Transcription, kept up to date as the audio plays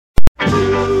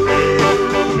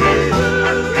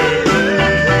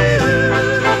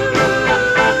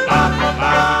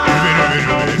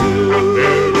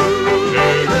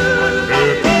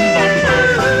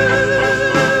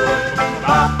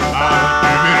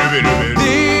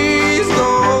These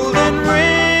golden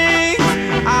rings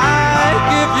I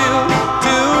give you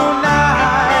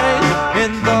tonight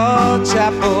in the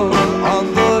chapel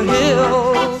on the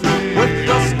hill with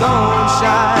the stone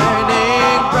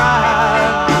shining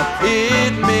bright.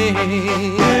 It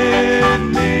means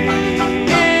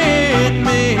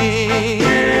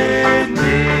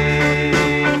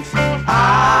I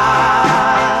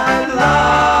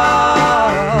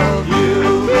love you.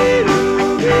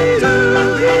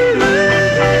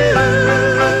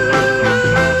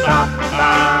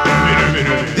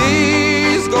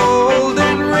 These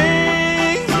golden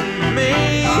rings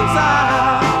means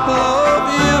I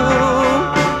love you,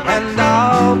 and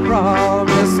I'll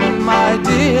promise, my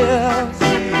dear,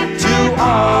 to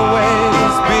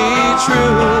always be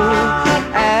true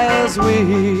as we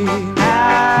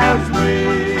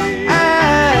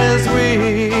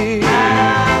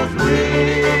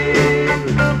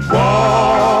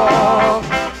walk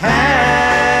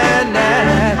hand in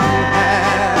hand.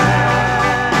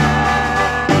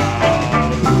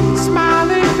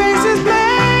 Smiling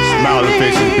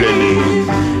faces blending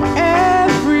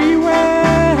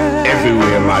everywhere.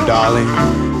 Everywhere, my darling.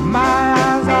 My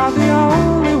eyes are the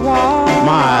only one.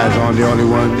 My eyes are the only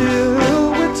one.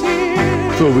 Filled with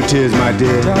tears. Filled with tears, my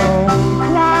dear. Don't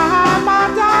cry, my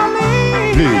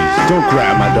darling. Please, don't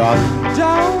cry, my darling.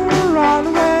 Don't run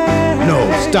away. No,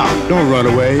 stop. Don't run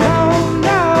away. Don't